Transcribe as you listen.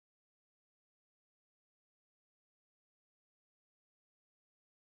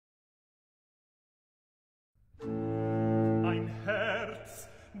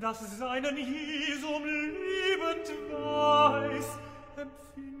das seinen Jesum lebend weiß,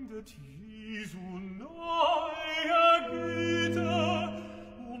 empfindet Jesu neue Güte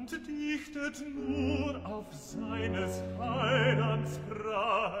und dichtet nur auf seines Heilands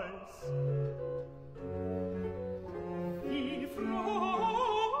Preis. Wie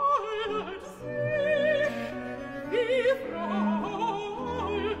freut sich, wie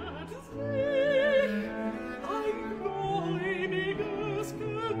freut sich ein gläubiges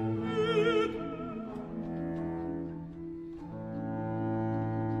Gemüt.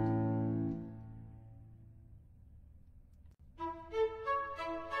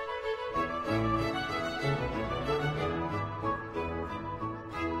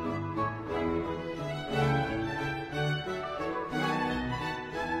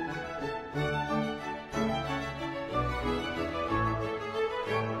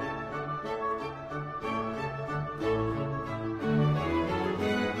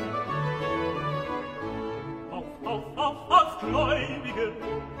 Gläubige,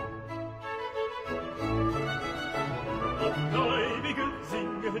 auf Gläubige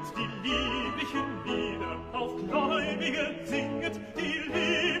singet die lieblichen Lieder, auf Gläubige singet die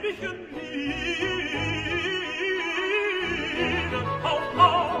lieblichen Lieder, auf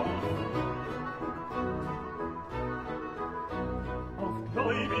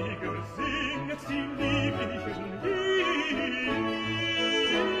Gläubige singet die lieblichen Lieder,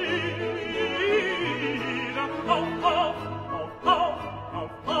 auf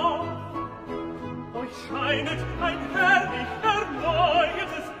scheinet ein herrlich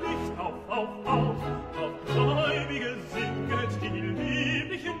erneuertes Licht auf Gläubige singet die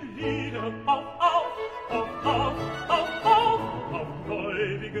lieblichen Lieder, auf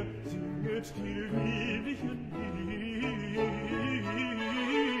Gläubige singet die lieblichen Lieder,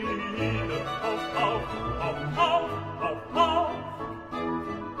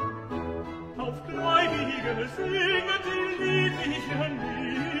 auf Gläubige singet die lieblichen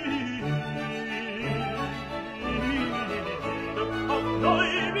Lieder.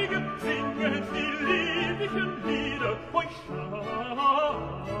 Gläubige singet die lieblichen Lieder, euch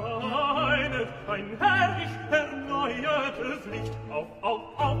scheinet ein herrlich erneuertes Licht auf.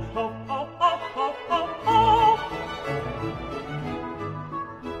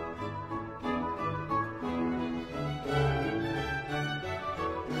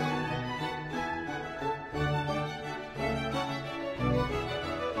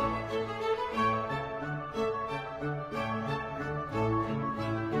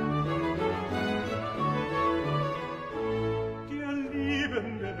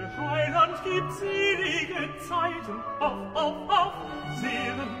 Gibt selige Zeiten, auf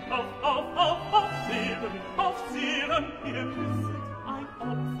Seelen, auf Seelen, ihr müsset ein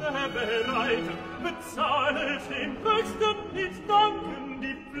Opfer bereiten, bezahlet dem Höchsten mit Danken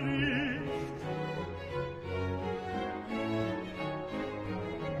die Pflicht.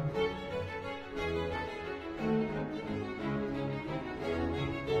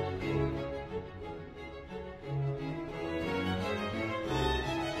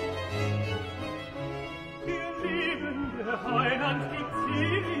 Heiland gibt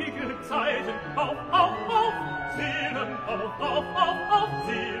selige Zeiten, auf Seelen,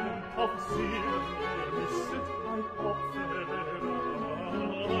 auf Seelen, ihr müsset ein Opfer bereiten.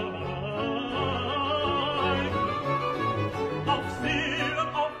 Auf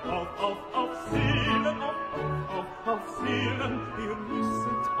Seelen, auf Seelen, ihr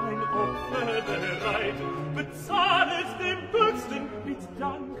müsset ein Opfer bereiten. Bezahlet dem Höchsten mit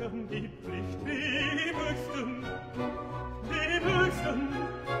Danken die Pflicht, dem Höchsten.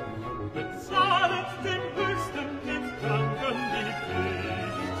 Bezahlet dem Höchsten mit Danken die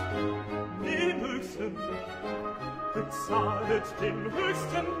Pflicht. Dem Höchsten. Bezahlet dem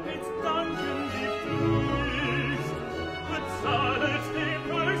Höchsten mit Danken die Pflicht. Bezahlet dem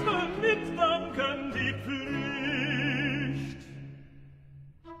Höchsten mit Danken die Pflicht.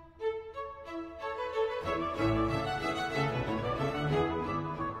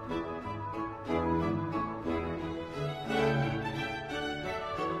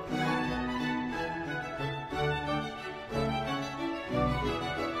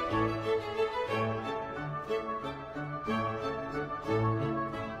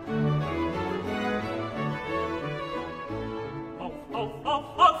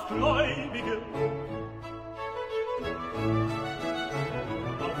 Auf Gläubige,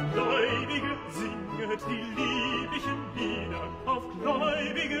 singet die lieblichen Lieder, auf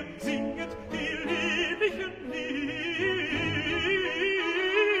Gläubige singet die lieblichen Lieder,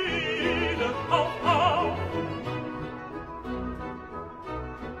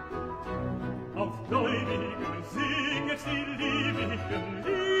 auf Gläubige singet die lieblichen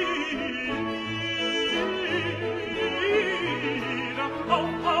Lieder.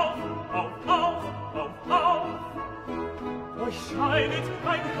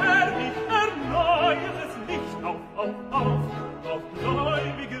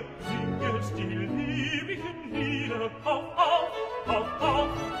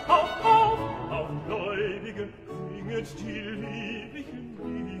 singet die lieblichen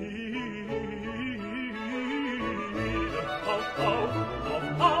Lieder. Auf, auf, auf,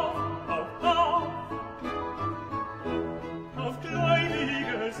 auf, auf, auf. Auf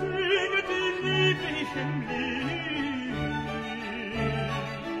Gläubige singet die lieblichen Lieder.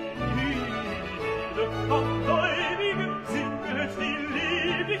 Auf Gläubige singet die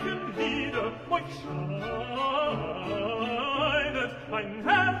lieblichen Lieder. Euch scheinet ein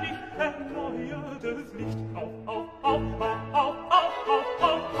herrlich erneuertes Licht. Auf, auf, auf, auf, auf, auf, auf,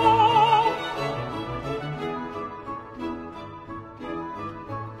 auf, auf.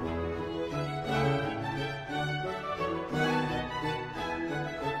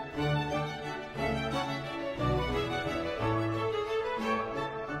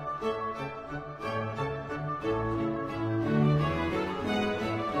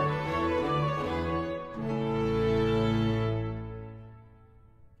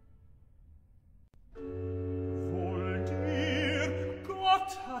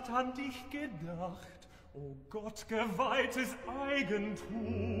 An dich gedacht, o Gott, geweihtes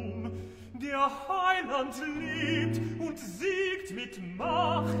Eigentum. Der Heiland lebt und siegt mit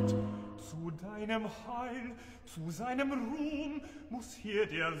Macht. Zu deinem Heil, zu seinem Ruhm muss hier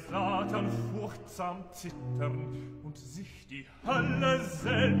der Satan furchtsam zittern und sich die Hölle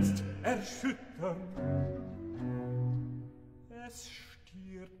selbst erschüttern. Es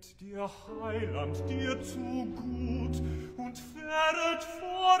stirbt der Heiland dir zu gut und fähret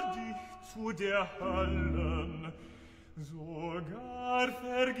vor dich zu der Höllen. Sogar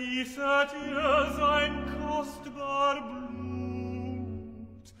vergießet ihr sein kostbar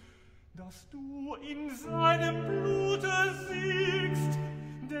Blut, dass du in seinem Blute siegst,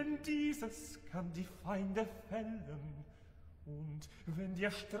 denn dieses kann die Feinde fällen. Und wenn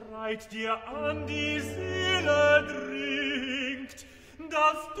der Streit dir an die Seele dringt,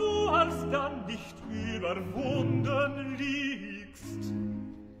 dass du alsdann nicht überwunden liegst.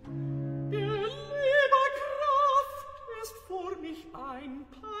 Der liebe Kraft ist vor mich ein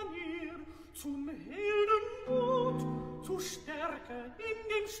Panier zum Heldenmut, zu Stärke in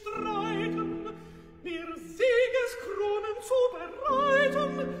den Streiten, mir Siegeskronen zu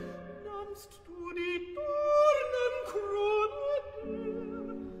bereiten, nahmst du die Dornenkrone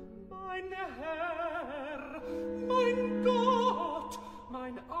dir, mein Herr, mein Gott,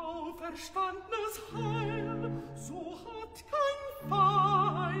 mein auferstandenes Heil, so hat kein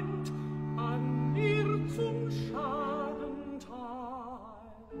Feind an mir zum Schaden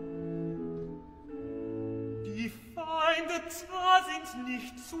teil. Die Feinde zwar sind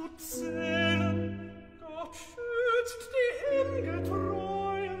nicht zu zählen, Gott schützt die ihm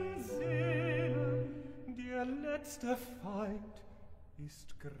getreuen Seelen. Der letzte Feind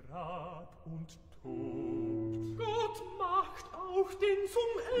ist Grab und Tod. Gott macht auch den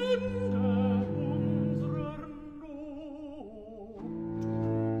zum Ende unserer Not.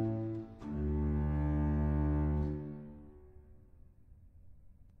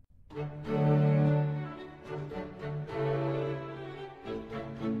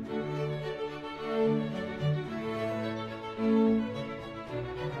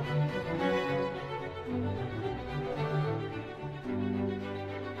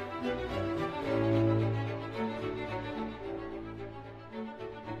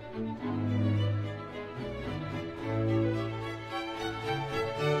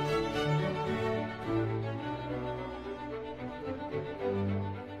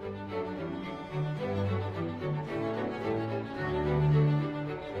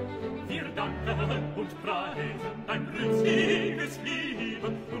 Und preisen dein brünstiges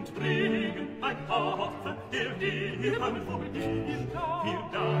Lieben und bringen ein Opfer der Lieben vor dir. Wir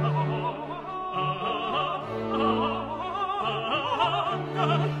danken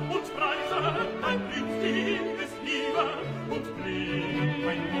und preisen dein brünstiges Lieben und bringen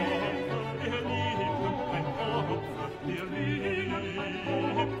ein Opfer der Lieben, ein Opfer der Lieben,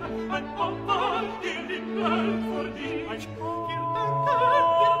 ein Opfer der Lieben vor dir.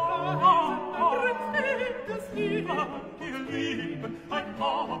 Wir lieben, ein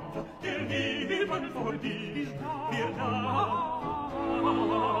Opfer der Lieben vor dir. Wir danken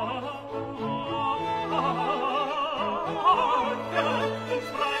und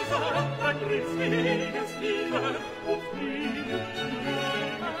preisen dein brünstiges Lieben und bringen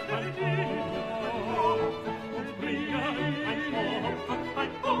bei dir und bringen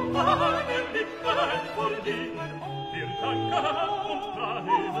ein Opfer der Lieben vor dir. Wir danken und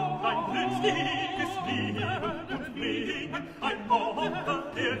preisen dein brünstiges Lieben und bringen ein Opfer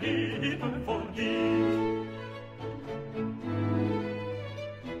der Lieben vor dir.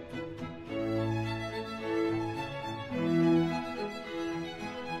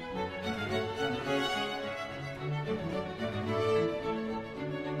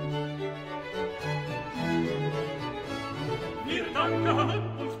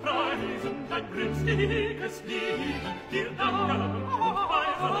 brünstiges Lieben, dir danken und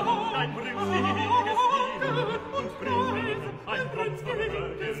preisen, dein brünstiges Lieben und bringen ein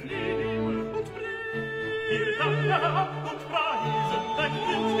brünstiges Lieben und dir danken und preisen, dein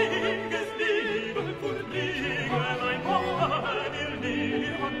brünstiges Lieben und bringen ein Opfer, dir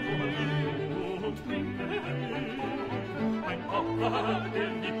Lieben und bringen ein Opfer, der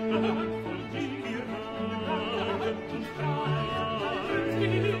Liebe von dir und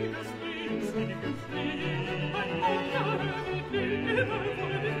brünstiges Lieben, ein Opfer, der Liebe von dir,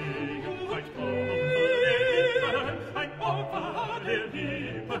 ein Opfer, der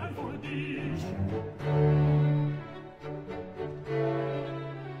Liebe von dir.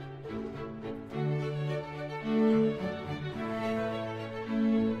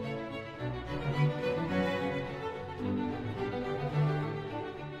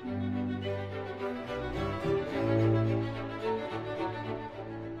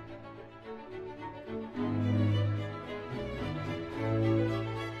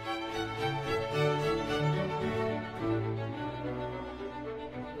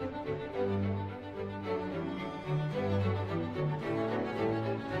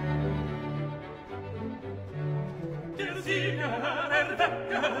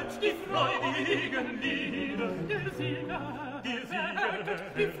 Die freudigen Lieder, der Sieger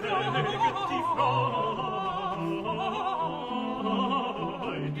erweckt die freudigen Lieder,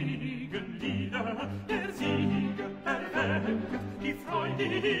 der Sieger erweckt die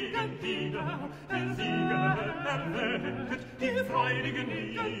freudigen Lieder, der Sieger erweckt die freudigen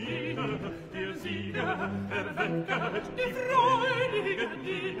Lieder, der Sieger erweckt die freudigen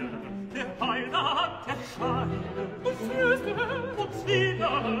Lieder, der Heiland erschallet uns tröstet uns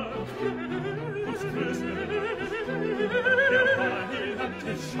wieder, uns tröstet, der Heiland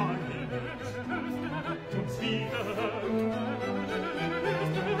erschallet uns wieder,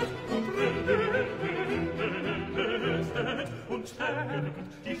 und tröstet und stärkt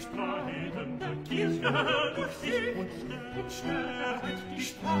die streitende Kirche durch sich und stärkt die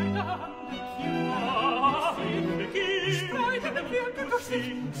streitende Kirche durch sich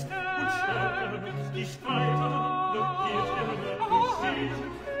und stärkt die streitende Kirche durch sich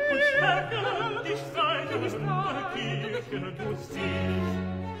und stärkt die streitende Kirche durch sich.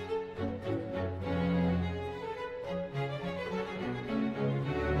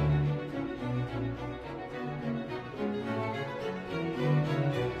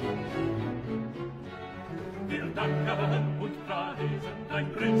 Danken und preisen dein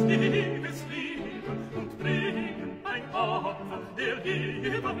brünstiges Lieben und bringen ein Opfer der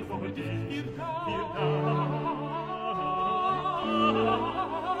Liebe vor dir. Wir danken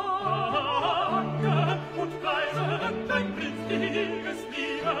und preisen dein brünstiges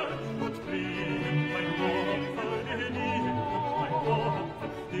Lieben und bringen ein Opfer der Liebe, ein Opfer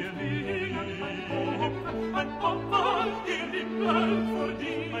der Liebe, ein Opfer der Liebe vor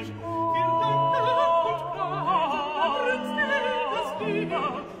dir.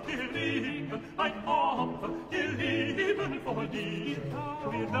 Ein Opfer, der Lieben vor dir,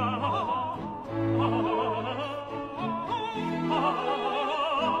 wir danken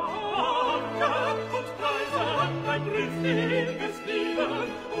und preisen dein brünstiges Lieben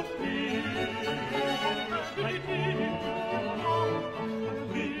und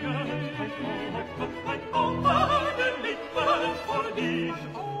ein Opfer, der Lieben vor dir,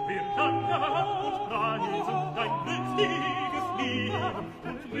 wir danken und preisen dein brünstiges Lieben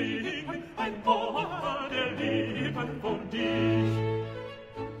und bringen ein Opfer der Liebe von dich.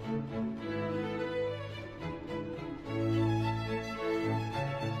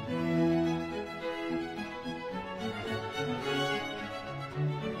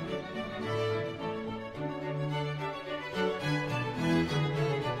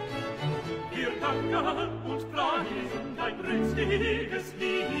 Wir danken und preisen dein brünstiges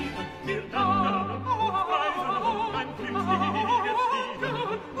Lieben. Wir danken und preisen dein brünstiges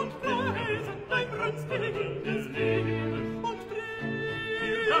Lieben und preisen dein brünstiges Lieben und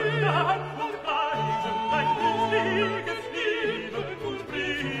wir danken und preisen dein brünstiges Lieben und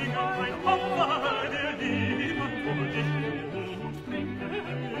bringen ein Opfer der Liebe vor dich und bringen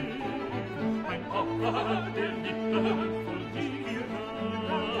ein Opfer der Liebe vor dir.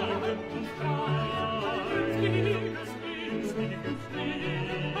 Und brünstiges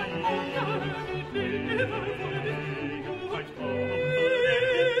Lieben, ein Opfer der Liebe vor dir.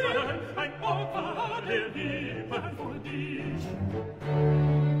 Ein Opfer der Liebe vor dich.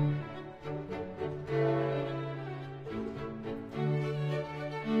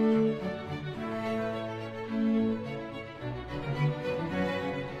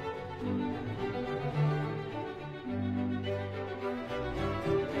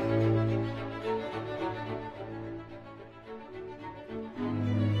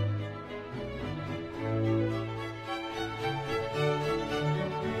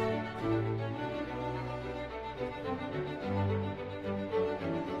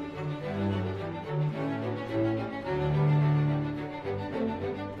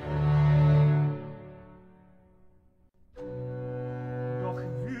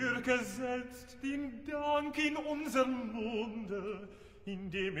 würke selbst den Dank in unserm Munde,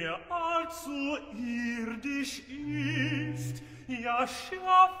 indem allzu irdisch ist, ja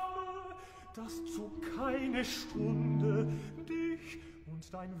schaffe, dass zu keine Stunde dich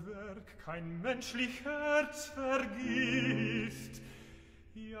und dein Werk kein menschlich Herz vergisst.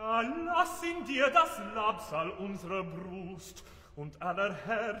 Ja, lass in dir das Labsal unserer Brust und aller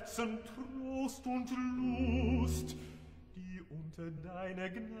Herzen Trost und Lust, die unter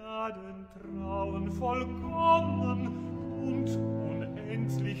deine Gnaden trauen vollkommen und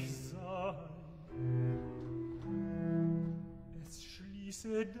unendlich sein. Es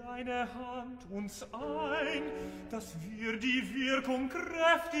schließe deine Hand uns ein, dass wir die Wirkung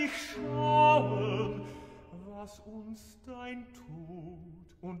kräftig schauen, was uns dein Tod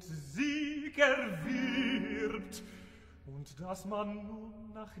und Sieg erwirbt, und dass man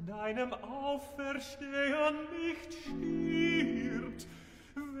nun nach deinem Auferstehen nicht stirbt,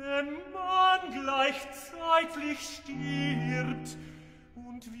 wenn man gleichzeitig stirbt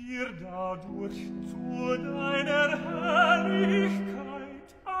und wir dadurch zu deiner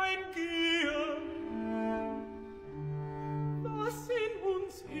Herrlichkeit eingehen. Was in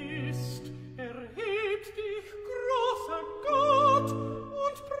uns ist, erhebt dich, großer Gott,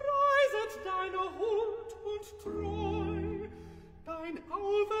 und preiset deine Huld und Treu. Dein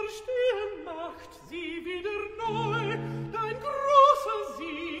Auferstehen macht sie wieder neu, dein großer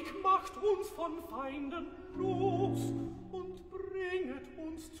Sieg macht uns von Feinden los und bringet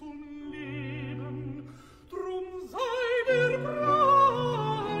uns zum Leben. Drum sei dir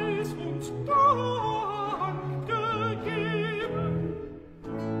Preis und Dank gegeben.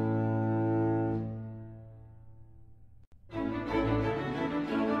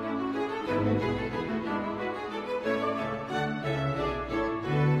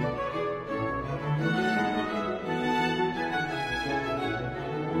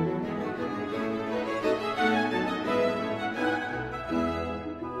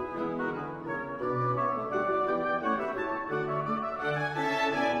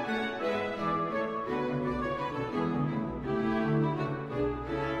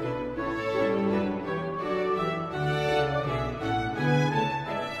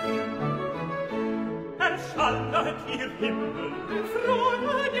 Erschallet, ihr Himmel,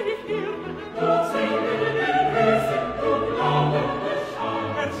 erfreuet die Erde, und singet den Höchsten, und laubende Schall.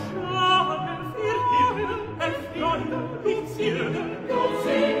 Erschallet, ihr Himmel, erfreuet die Erde, und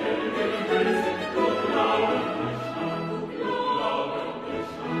singet den Höchsten, und laubende Schall. Und laubende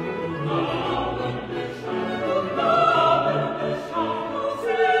Schall, und laubende Schall, und laubende Schall. Und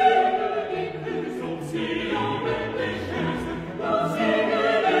singet den Höchsten, und singet den Höchsten, und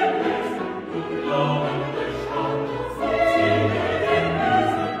singet den Höchsten, und laubende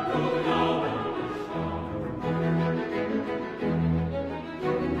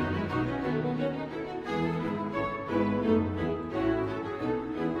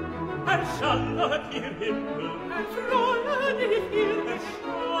Erschallet, ihr Himmel, erfreuet die Erde,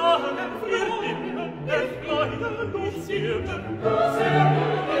 erschallet, ihr Himmel, erfreuet die Erde, und singet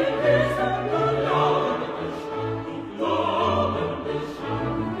den Höchsten, und laubende Schall, und laubende Schall,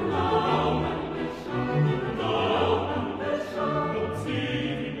 und laubende Schall, und laubende Schall, und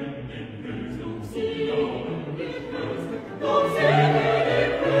singet den Höchsten, und laubende Höchsten, und singet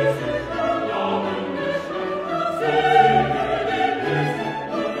den Höchsten, und laubende Schall, und singet den Höchsten,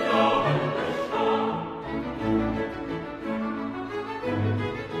 und laubende Schall.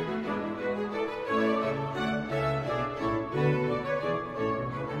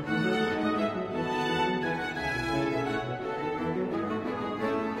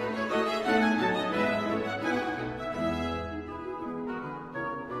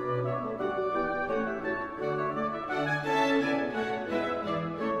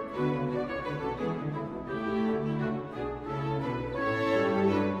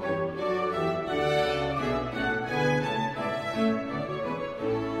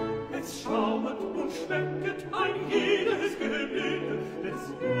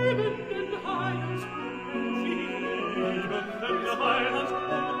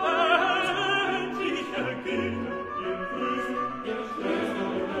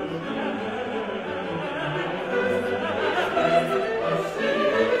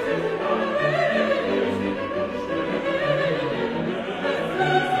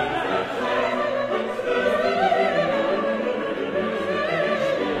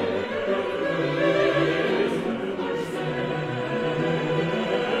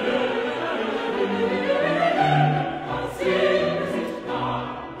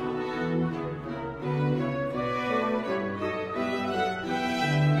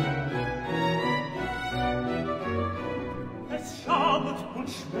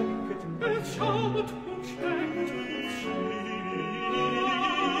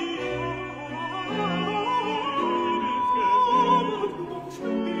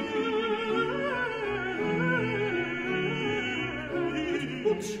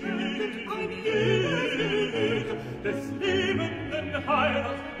 des lebenden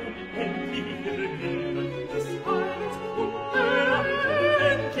Heiland unendliche Güte, des Heilands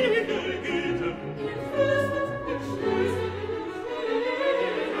unendliche Güte.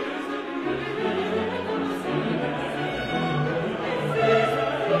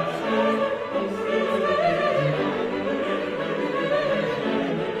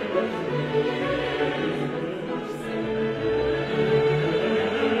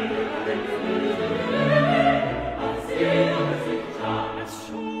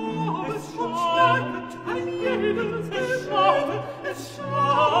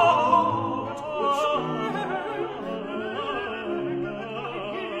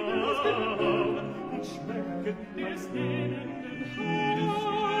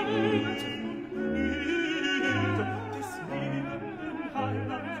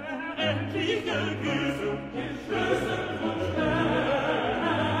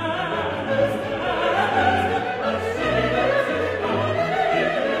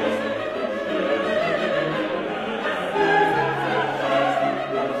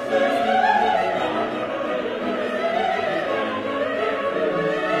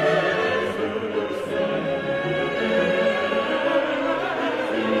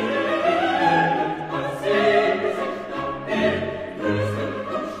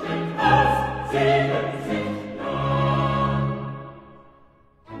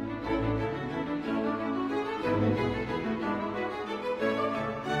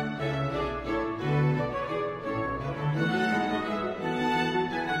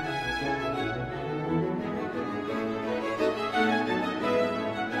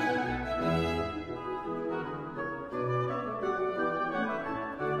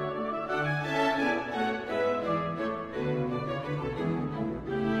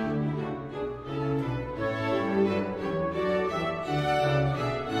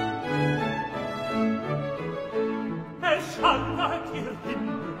 Erschallet ihr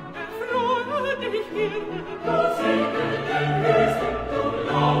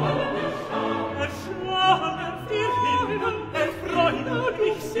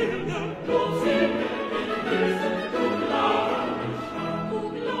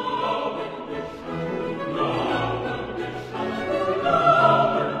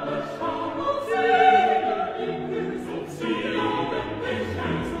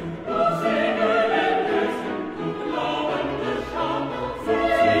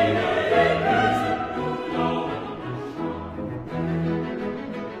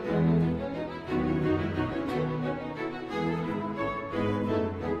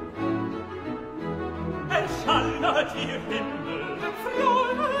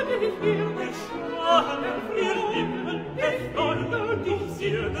Himmel, erfreuet dich,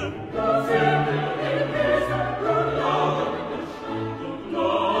 Erde.